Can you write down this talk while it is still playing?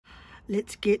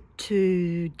let's get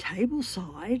to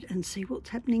Tableside and see what's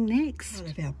happening next.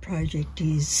 Part of our project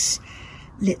is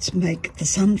let's make the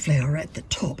sunflower at the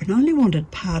top, and I only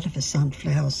wanted part of a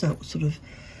sunflower, so it was sort of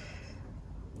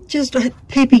just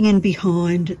peeping in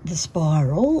behind the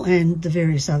spiral and the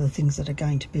various other things that are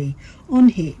going to be on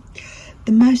here.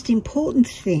 The most important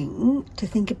thing to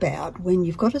think about when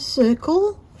you've got a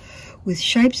circle with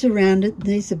shapes around it,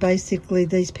 these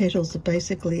petals are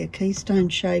basically a keystone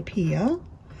shape here,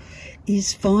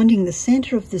 is finding the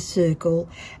center of the circle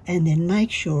and then make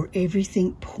sure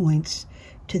everything points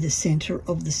to the center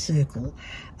of the circle.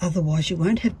 Otherwise you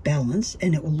won't have balance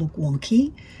and it will look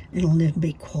wonky and it'll never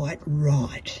be quite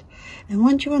right. And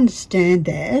once you understand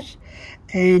that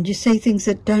and you see things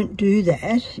that don't do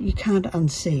that, you can't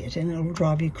unsee it and it'll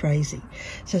drive you crazy.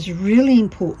 So it's really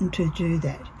important to do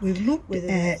that. We've looked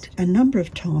at a number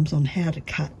of times on how to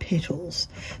cut petals.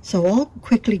 So I'll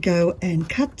quickly go and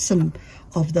cut some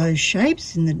of those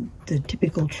shapes in the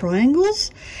typical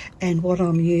triangles, and what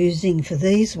I'm using for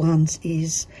these ones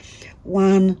is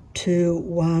 1, 2,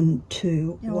 1,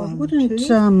 2, 1. I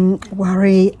wouldn't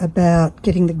worry about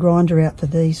getting the grinder out for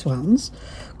these ones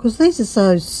because these are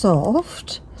so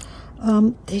soft.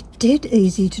 They're dead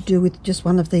easy to do with just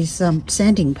one of these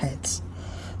sanding pads.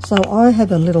 So I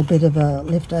have a little bit of a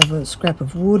leftover scrap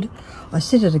of wood. I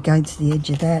set it against the edge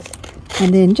of that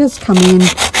and then just come in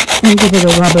and give it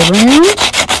a rub around.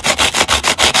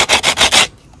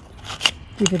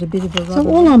 Give it a bit of a rub. So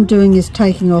all I'm doing is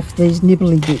taking off these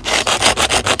nibbly bits.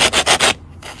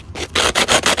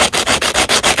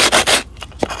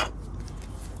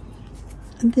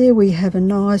 And there we have a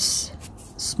nice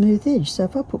smooth edge. So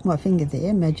if I put my finger there,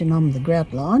 imagine I'm the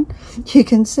grout line, you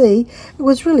can see it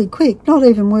was really quick, not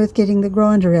even worth getting the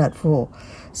grinder out for.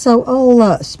 So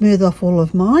I'll smooth off all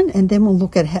of mine and then we'll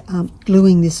look at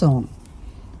gluing this on.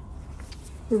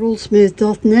 We're all smoothed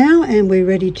off now and we're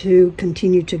ready to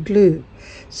continue to glue.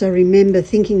 So remember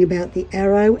thinking about the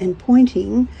arrow and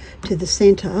pointing to the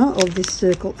centre of this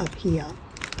circle up here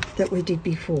that we did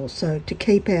before. So to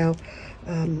keep our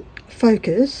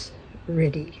focus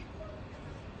ready.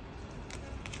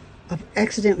 I've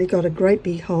accidentally got a great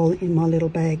big hole in my little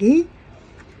baggie,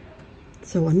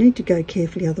 so I need to go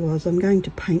carefully, otherwise I'm going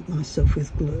to paint myself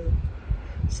with glue.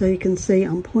 So you can see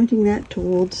I'm pointing that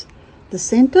towards the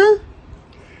centre,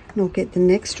 and I'll get the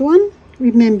next one,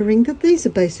 remembering that these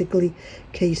are basically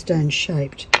keystone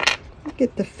shaped. I'll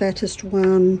get the fattest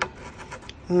one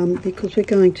because we're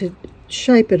going to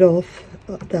shape it off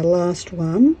the last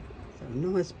one. So a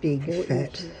nice big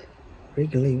fat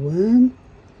wriggly worm.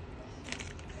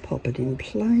 Pop it in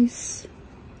place.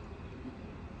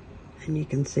 And you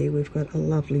can see we've got a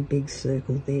lovely big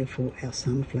circle there for our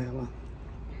sunflower.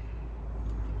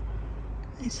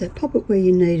 And so pop it where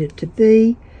you need it to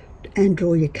be and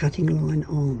draw your cutting line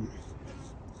on.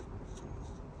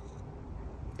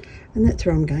 And that's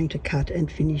where I'm going to cut and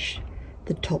finish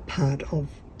the top part of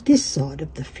this side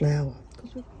of the flower.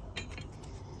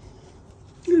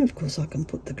 And of course I can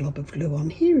put the glob of glue on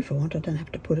here if I want. I don't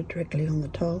have to put it directly on the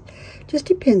tile. Just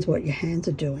depends what your hands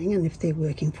are doing and if they're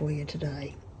working for you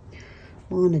today.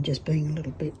 Mine are just being a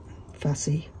little bit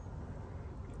fussy.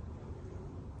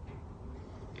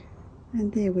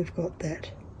 And there we've got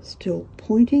that still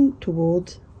pointing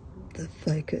towards the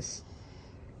focus.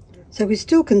 So we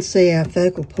still can see our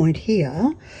focal point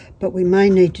here, but we may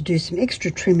need to do some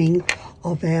extra trimming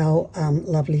of our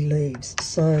lovely leaves.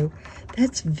 So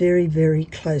that's very, very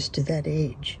close to that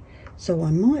edge. So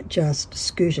I might just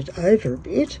scoot it over a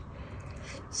bit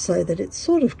so that it's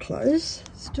sort of close,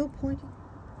 still pointing.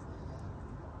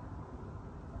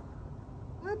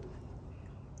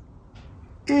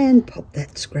 And pop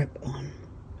that scrap on,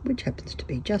 which happens to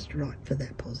be just right for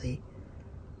that posie.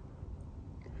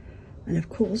 And of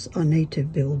course I need to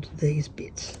build these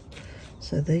bits.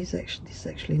 So this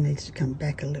actually needs to come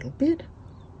back a little bit.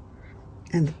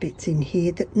 And the bits in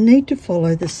here that need to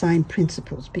follow the same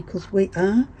principles because we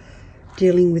are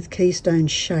dealing with keystone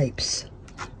shapes.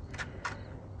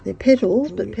 They're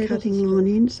petals, but cutting line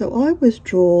in. So I always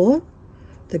draw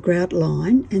the grout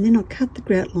line and then I cut the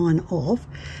grout line off,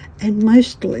 and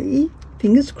mostly,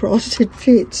 fingers crossed, it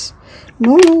fits.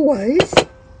 Not always.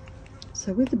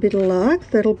 So with a bit of luck,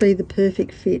 that'll be the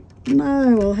perfect fit.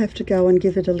 No, I'll have to go and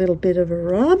give it a little bit of a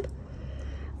rub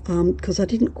because I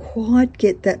didn't quite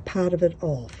get that part of it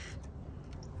off.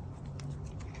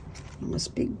 Nice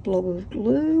big blob of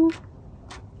glue.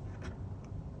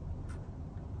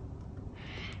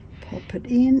 Pop it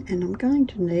in, and I'm going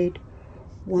to need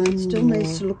one more. It still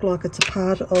needs to look like it's a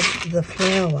part of the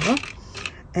flower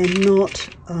and not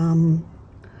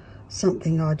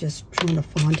something I just trying to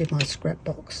find in my scrap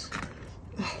box.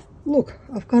 Oh, look,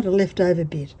 I've got a leftover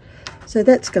bit. So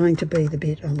that's going to be the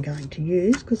bit I'm going to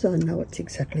use because I know it's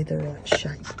exactly the right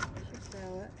shape.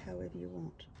 Flower however you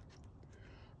want.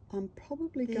 I'm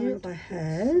probably going to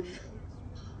have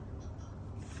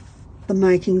the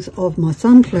makings of my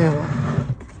sunflower.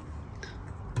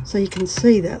 So you can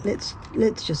see that.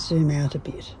 Let's just zoom out a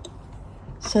bit.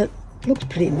 So it looks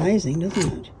pretty amazing,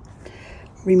 doesn't it?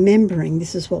 Remembering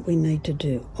this is what we need to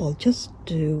do. I'll just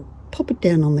pop it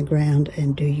down on the ground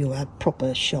and do you a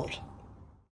proper shot.